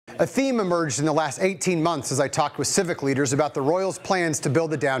A theme emerged in the last 18 months as I talked with civic leaders about the Royals' plans to build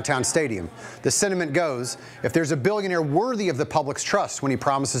the downtown stadium. The sentiment goes, if there's a billionaire worthy of the public's trust when he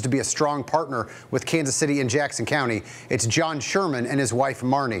promises to be a strong partner with Kansas City and Jackson County, it's John Sherman and his wife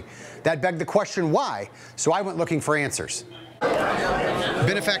Marny. That begged the question, why? So I went looking for answers.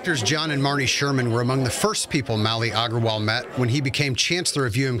 Benefactors John and Marny Sherman were among the first people Mali Agrawal met when he became Chancellor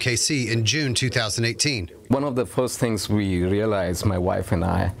of UMKC in June 2018. One of the first things we realized, my wife and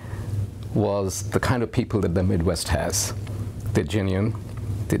I, was the kind of people that the Midwest has. They're genuine,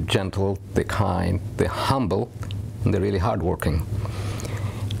 they're gentle, they're kind, they're humble, and they're really hardworking.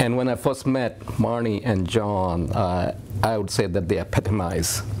 And when I first met Marny and John, I would say that they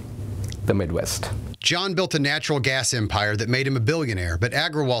epitomize the Midwest. John built a natural gas empire that made him a billionaire, but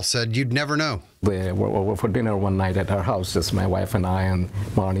Agrawal said you'd never know. They were over for dinner one night at our house, just my wife and I and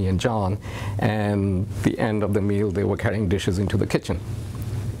Marny and John, and at the end of the meal they were carrying dishes into the kitchen,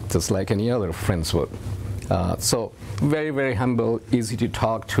 just like any other friends would. So very, very humble, easy to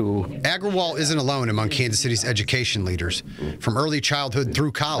talk to. Agrawal isn't alone among Kansas City's education leaders, from early childhood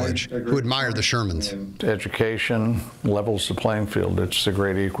through college, who admire the Shermans. Education levels the playing field. It's the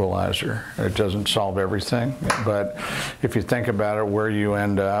great equalizer. It doesn't solve everything, but if you think about it, where you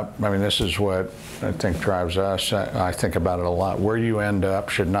end up, I mean, this is what I think drives us. I think about it a lot. Where you end up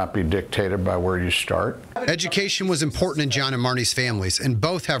should not be dictated by where you start. Education was important in John and Marny's families, and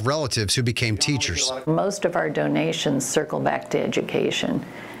both have relatives who became teachers. Most of our donations circle back to education,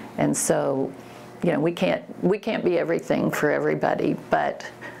 and so, you know, we can't be everything for everybody, but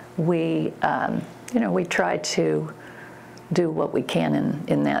we, you know, we try to do what we can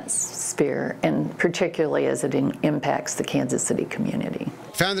in that sphere, and particularly as it impacts the Kansas City community.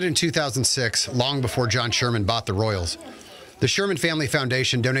 Founded in 2006, long before John Sherman bought the Royals, the Sherman Family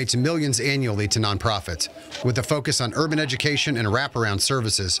Foundation donates millions annually to nonprofits, with a focus on urban education and wraparound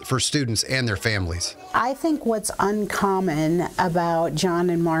services for students and their families. I think what's uncommon about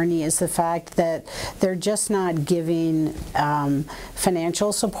John and Marny is the fact that they're just not giving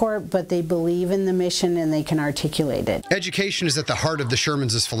financial support, but they believe in the mission and they can articulate it. Education is at the heart of the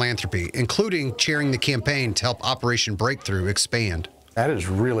Shermans' philanthropy, including chairing the campaign to help Operation Breakthrough expand. That is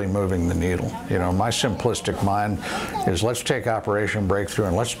really moving the needle. You know, my simplistic mind is let's take Operation Breakthrough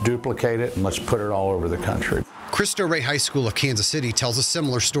and let's duplicate it and let's put it all over the country. Cristo Rey High School of Kansas City tells a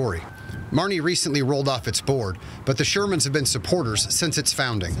similar story. Marny recently rolled off its board, but the Shermans have been supporters since its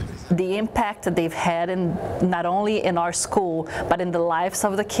founding. The impact that they've had not only in our school, but in the lives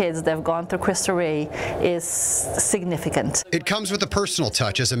of the kids that have gone through Cristo Rey is significant. It comes with a personal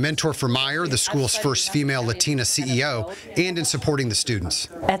touch as a mentor for Meyer, the school's first female Latina CEO, and in supporting the students.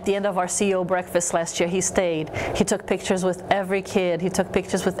 At the end of our CEO breakfast last year, he stayed. He took pictures with every kid. He took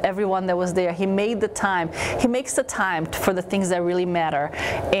pictures with everyone that was there. He made the time. He makes the time for the things that really matter.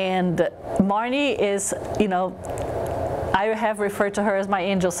 And Marny is, you know, I have referred to her as my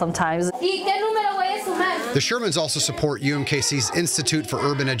angel sometimes. The Shermans also support UMKC's Institute for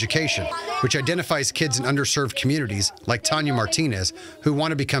Urban Education, which identifies kids in underserved communities like Tanya Martinez who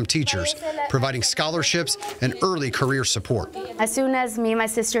want to become teachers, providing scholarships and early career support. As soon as me and my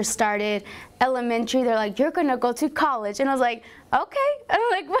sister started elementary, they're like, you're going to go to college. And I was like, okay. I'm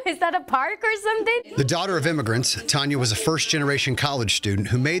like, what, is that a park or something? The daughter of immigrants, Tanya was a first-generation college student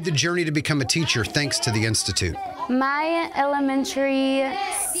who made the journey to become a teacher thanks to the Institute. My elementary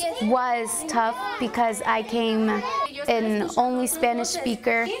was tough because I came an only Spanish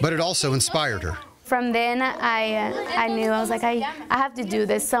speaker. But it also inspired her. From then, I knew, I was like, I have to do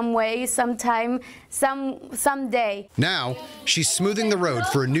this some way, sometime, someday. Now, she's smoothing the road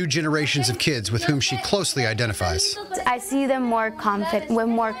for a new generations of kids with whom she closely identifies. I see them with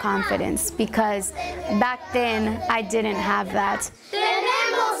more confidence because back then, I didn't have that.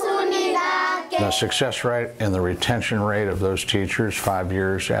 The success rate and the retention rate of those teachers 5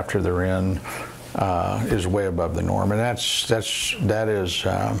 years after they're in is way above the norm, and that is.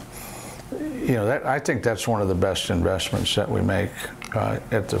 You know, I think that's one of the best investments that we make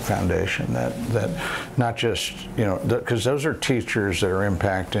at the foundation. That not just, you know, because those are teachers that are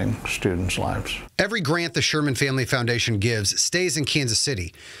impacting students' lives. Every grant the Sherman Family Foundation gives stays in Kansas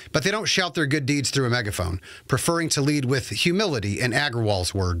City, but they don't shout their good deeds through a megaphone, preferring to lead with humility in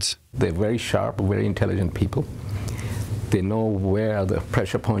Agrawal's words. They're very sharp, very intelligent people. They know where are the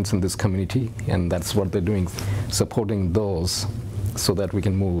pressure points in this community, and that's what they're doing, supporting those, so that we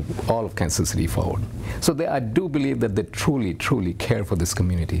can move all of Kansas City forward. So I do believe that they truly, truly care for this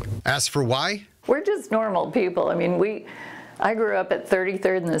community. As for why? We're just normal people. I mean, I grew up at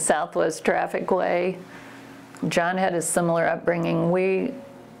 33rd and the Southwest Traffic Way. John had a similar upbringing. We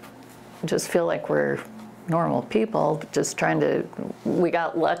just feel like we're normal people, just trying to, we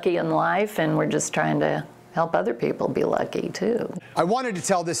got lucky in life and we're just trying to help other people be lucky too. I wanted to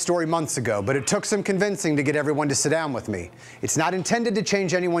tell this story months ago, but it took some convincing to get everyone to sit down with me. It's not intended to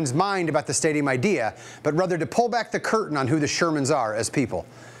change anyone's mind about the stadium idea, but rather to pull back the curtain on who the Shermans are as people.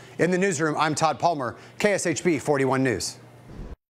 In the newsroom, I'm Todd Palmer, KSHB 41 News.